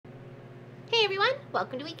Hey everyone,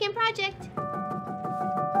 welcome to Weekend Project.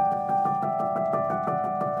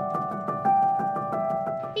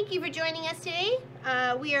 Thank you for joining us today.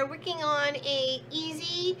 We are working on a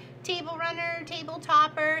easy table runner, table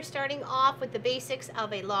topper, starting off with the basics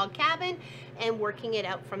of a log cabin and working it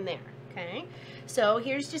out from there. Okay, so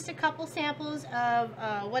here's just a couple samples of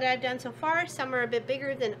what I've done so far. Some are a bit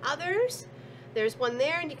bigger than others. There's one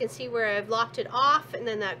there, and you can see where I've locked it off, and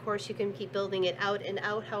then that, of course, you can keep building it out and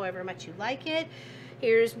out however much you like it.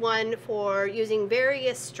 Here's one for using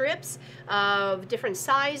various strips of different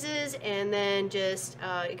sizes, and then just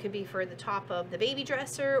it could be for the top of the baby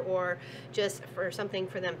dresser or just for something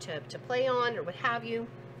for them to play on or what have you.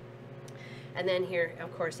 And then here,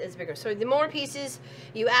 of course, is bigger. So the more pieces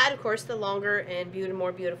you add, of course, the longer and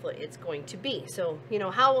more beautiful it's going to be. So, you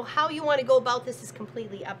know, how you want to go about this is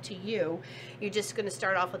completely up to you. You're just going to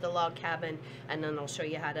start off with a log cabin, and then I'll show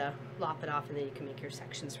you how to lop it off, and then you can make your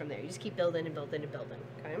sections from there. You just keep building and building and building,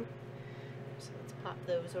 okay? So let's pop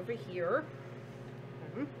those over here.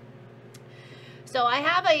 So I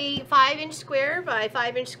have a 5-inch square by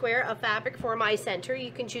 5-inch square of fabric for my center.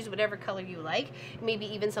 You can choose whatever color you like, maybe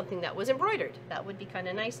even something that was embroidered. That would be kind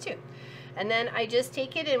of nice too. And then I just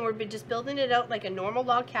take it, and we're just building it out like a normal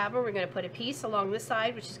log cabin. We're going to put a piece along this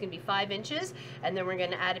side, which is going to be 5 inches, and then we're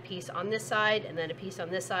going to add a piece on this side, and then a piece on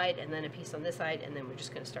this side, and then a piece on this side, and then we're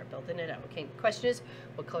just going to start building it out. Okay, the question is,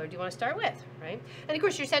 what color do you want to start with, right? And of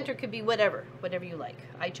course your center could be whatever you like.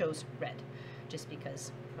 I chose red, just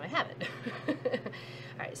because I have it. All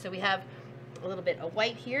right, so we have a little bit of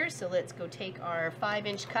white here, so let's go take our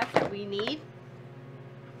 5-inch cut that we need.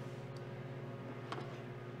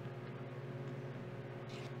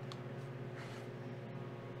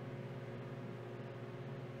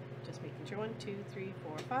 Just making sure 1, 2, 3,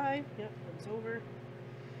 4, 5. Yep, comes over.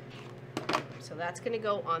 So that's going to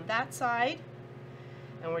go on that side.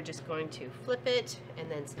 And we're just going to flip it,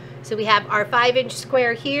 and then so we have our 5-inch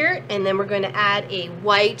square here, and then we're going to add a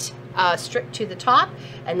white strip to the top,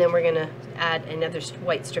 and then we're going to add another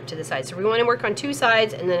white strip to the side. So we want to work on 2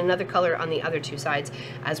 sides and then another color on the other 2 sides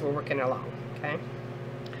as we're working along. Okay,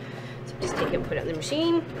 so just take it and put it in the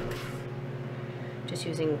machine. Just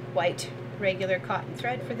using white regular cotton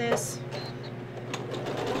thread for this.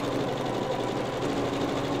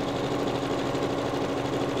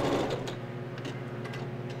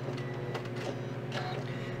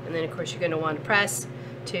 And then of course you're going to want to press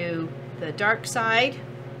to the dark side,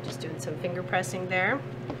 just doing some finger pressing there.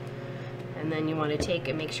 And then you want to take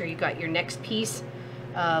and make sure you got your next piece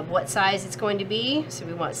of what size it's going to be. So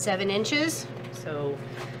we want 7 inches. So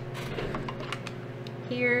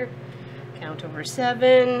here, count over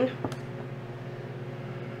 7.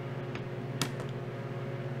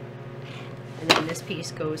 And then this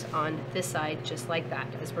piece goes on this side just like that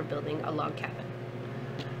as we're building a log cabin.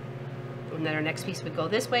 And then our next piece would go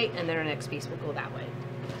this way, and then our next piece will go that way.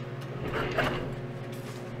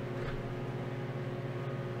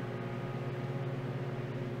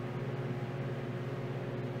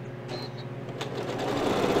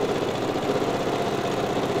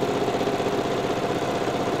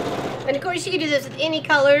 And of course you can do this with any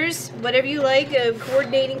colors, whatever you like,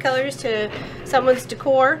 coordinating colors to someone's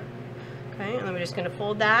decor. Okay, and then we're just going to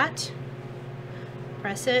fold that.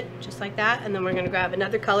 Press it just like that, and then we're going to grab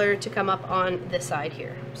another color to come up on this side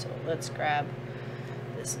here. So let's grab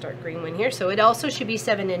this dark green one here. So it also should be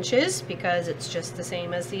 7 inches because it's just the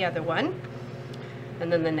same as the other one.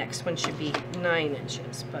 And then the next one should be 9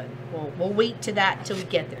 inches, but we'll wait to that till we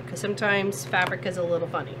get there because sometimes fabric is a little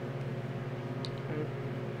funny.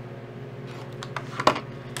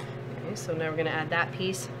 Okay, so now we're going to add that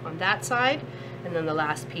piece on that side. And then the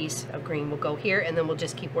last piece of green will go here, and then we'll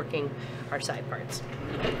just keep working our side parts.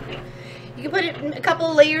 You can put it in a couple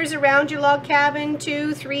of layers around your log cabin,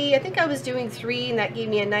 2, 3. I think I was doing 3, and that gave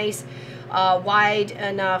me a nice wide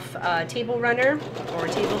enough table runner or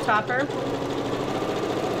table topper.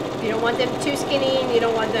 You don't want them too skinny, and you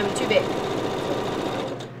don't want them too big.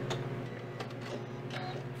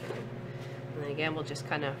 And then again, we'll just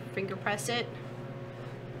kind of finger press it,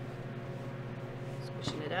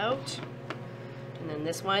 squishing it out. And then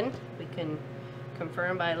this one, we can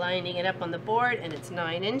confirm by lining it up on the board, and it's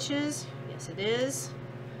 9 inches. Yes, it is.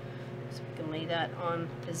 So we can lay that on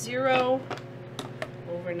the 0,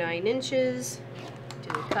 over 9 inches,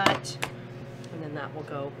 do a cut, and then that will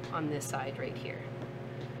go on this side right here.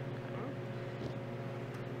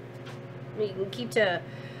 You can keep to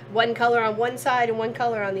one color on one side and one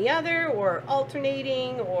color on the other, or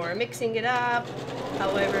alternating, or mixing it up,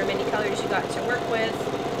 however many colors you got to work with.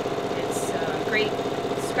 It's great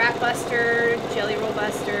scrap buster, jelly roll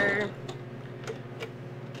buster.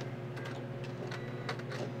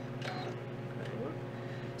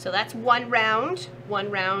 So that's one round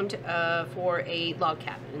for a log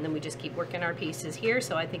cabin, and then we just keep working our pieces here.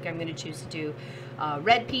 So I think I'm going to choose to do a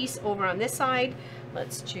red piece over on this side.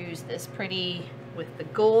 Let's choose this pretty with the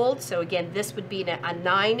gold. So again, this would be a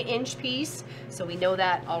 9-inch piece. So we know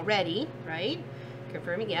that already, right?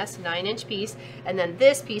 Confirming, yes, 9-inch piece. And then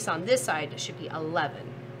this piece on this side should be 11.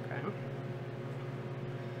 Okay.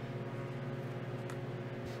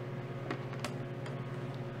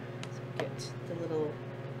 So get the little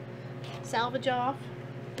salvage off.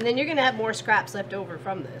 And then you're going to have more scraps left over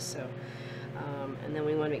from this. So, and then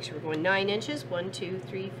we want to make sure we're going 9 inches. 1, 2,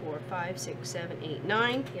 3, 4, 5, 6, 7, 8,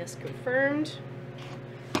 9. Yes, confirmed.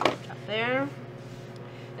 Up there.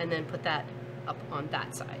 And then put that up on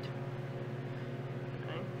that side.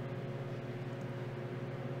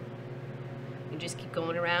 You just keep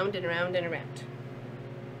going around and around and around.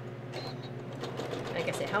 Like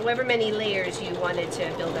I said, however many layers you wanted to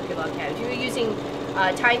build up your log cabin. If you were using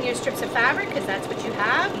tinier strips of fabric, because that's what you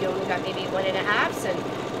have, you only got maybe 1.5s,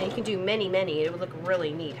 and you can do many. It would look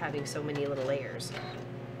really neat having so many little layers.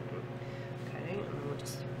 Okay, and then we'll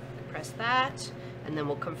just press that, and then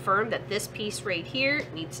we'll confirm that this piece right here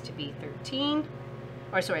needs to be 13,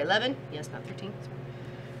 or sorry, 11. Yes, not 13.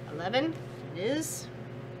 11. It is.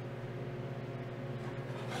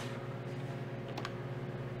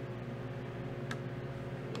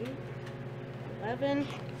 11,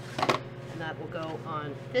 and that will go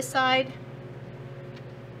on this side.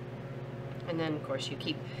 And then of course you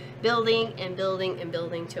keep building and building and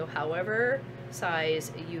building to however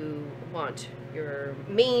size you want your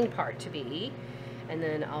main part to be. And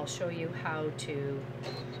then I'll show you how to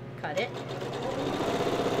cut it.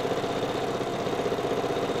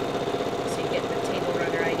 So you get the table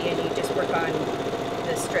runner idea, and you just work on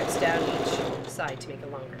the strips down each side to make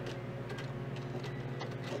it longer.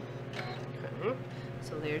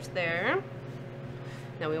 So there's there.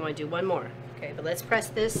 Now we want to do one more. Okay, but let's press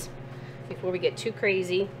this before we get too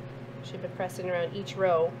crazy. Should be pressing around each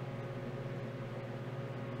row.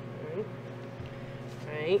 All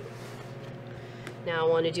right. Now I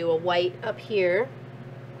want to do a white up here.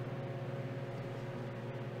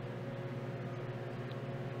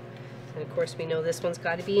 And of course we know this one's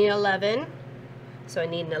got to be 11. So I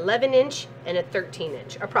need an 11-inch and a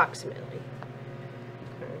 13-inch, approximately.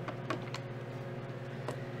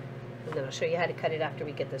 And then I'll show you how to cut it after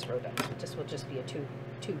we get this row done. This will just be a two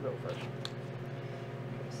row version.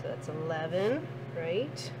 So that's 11,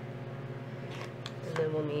 right? And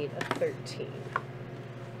then we'll need a 13.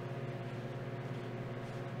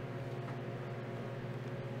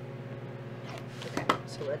 Okay,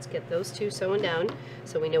 so let's get those two sewn down.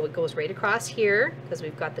 So we know it goes right across here because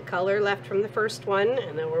we've got the color left from the first one,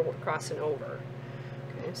 and then we're crossing over.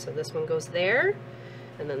 Okay, so this one goes there,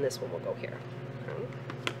 and then this one will go here. Okay.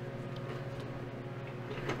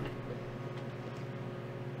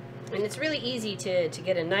 And it's really easy to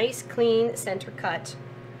get a nice clean center cut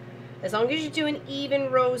as long as you're doing even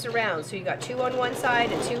rows around. So you got 2 on one side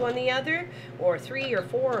and 2 on the other, or 3 or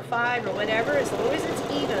 4 or 5 or whatever. As long as it's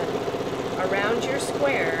even around your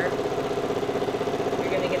square, you're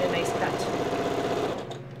going to get a nice cut.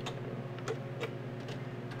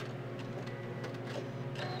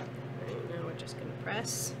 Right, now we're just going to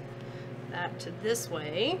press that to this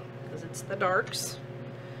way because it's the darks.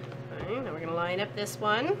 Right, now we're going to line up this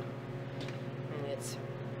one. It's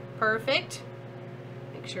perfect.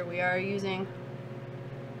 Make sure we are using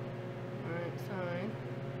the right side.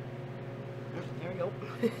 Oh, there we go.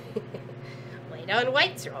 White on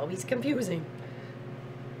whites are always confusing.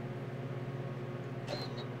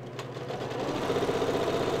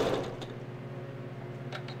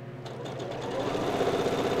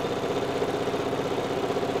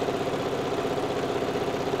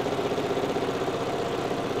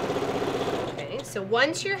 Okay, so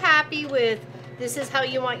once you're happy with this is how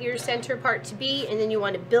you want your center part to be, and then you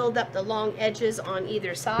want to build up the long edges on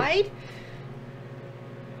either side.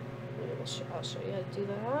 I'll show you how to do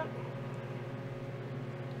that.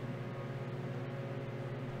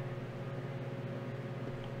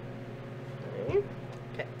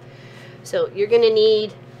 Okay, so you're going to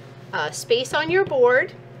need space on your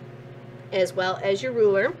board as well as your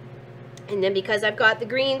ruler. And then because I've got the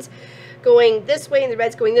greens going this way and the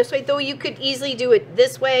red's going this way, though you could easily do it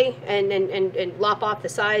this way and lop off the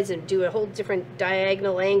sides and do a whole different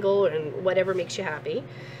diagonal angle and whatever makes you happy.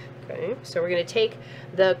 Okay, so we're going to take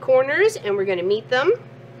the corners and we're going to meet them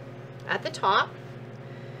at the top.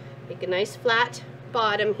 Make a nice flat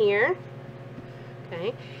bottom here.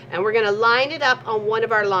 Okay, and we're going to line it up on one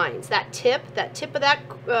of our lines. That tip of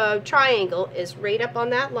that triangle is right up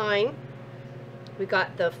on that line. We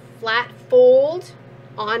got the flat fold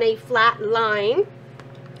on a flat line,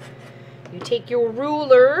 You take your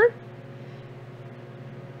ruler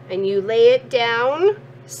and you lay it down.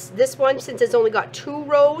 This one, since it's only got 2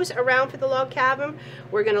 rows around for the log cabin,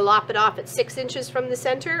 we're going to lop it off at 6 inches from the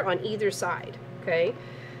center on either side. Okay,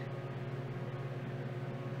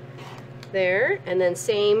 there, and then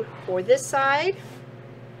same for this side,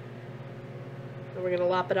 and we're going to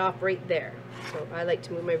lop it off right there. So I like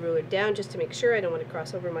to move my ruler down just to make sure I don't want to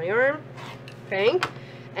cross over my arm. Okay,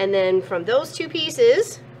 and then from those 2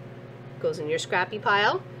 pieces, goes in your scrappy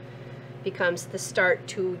pile, becomes the start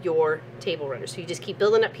to your table runner. So you just keep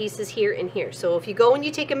building up pieces here and here. So if you go and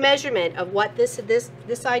you take a measurement of what this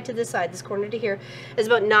side to this side, this corner to here, is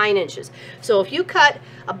about 9 inches. So if you cut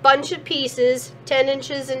a bunch of pieces, 10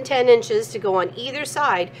 inches and 10 inches to go on either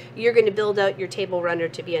side, you're going to build out your table runner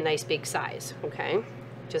to be a nice big size, okay?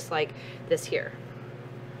 Just like this here.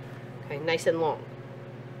 Okay, nice and long.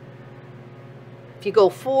 If you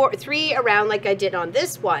go 3 around like I did on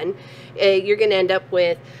this one, you're going to end up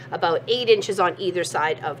with about 8 inches on either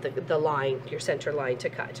side of the line, your center line to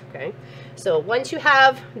cut, okay? So once you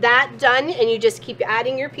have that done and you just keep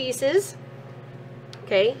adding your pieces,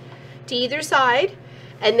 okay, to either side,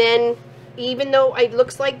 and then even though it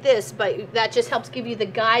looks like this, but that just helps give you the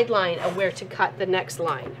guideline of where to cut the next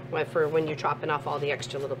line for when you're chopping off all the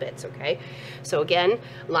extra little bits, okay? So again,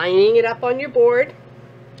 lining it up on your board,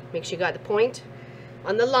 make sure you got the point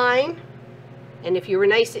on the line, and if you were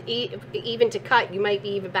nice even to cut, you might be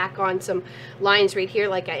even back on some lines right here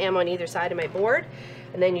like I am on either side of my board,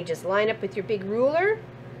 and then you just line up with your big ruler,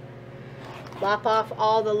 lop off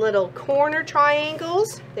all the little corner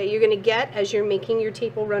triangles that you're going to get as you're making your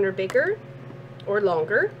table runner bigger or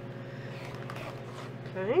longer,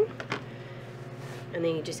 okay, and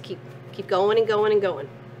then you just keep going and going and going,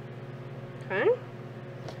 okay.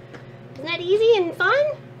 Isn't that easy and fun?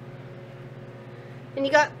 And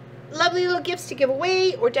you got lovely little gifts to give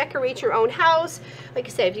away or decorate your own house. Like I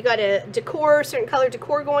said, if you got a decor, certain color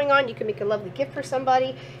decor going on, you can make a lovely gift for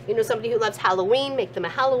somebody. You know, somebody who loves Halloween, make them a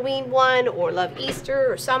Halloween one, or love Easter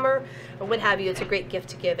or summer or what have you. It's a great gift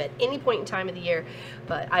to give at any point in time of the year,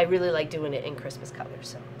 but I really like doing it in Christmas colors.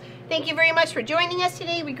 So thank you very much for joining us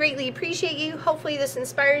today. We greatly appreciate you. Hopefully this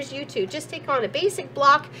inspires you to just take on a basic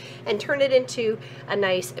block and turn it into a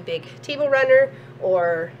nice big table runner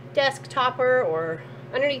or desk topper or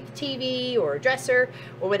underneath the TV or dresser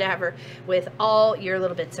or whatever with all your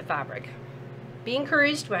little bits of fabric. Be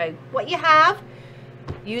encouraged by what you have.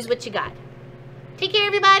 Use what you got. Take care,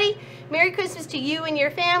 everybody. Merry Christmas to you and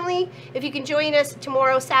your family. If you can join us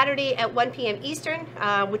tomorrow, Saturday at 1 p.m. Eastern,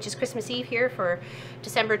 which is Christmas Eve here for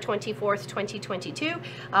December 24th, 2022.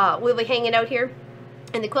 We'll be hanging out here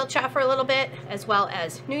in the quilt shop for a little bit, as well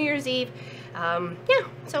as New Year's Eve. Yeah,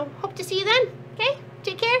 so hope to see you then. Okay,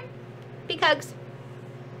 take care. Big hugs.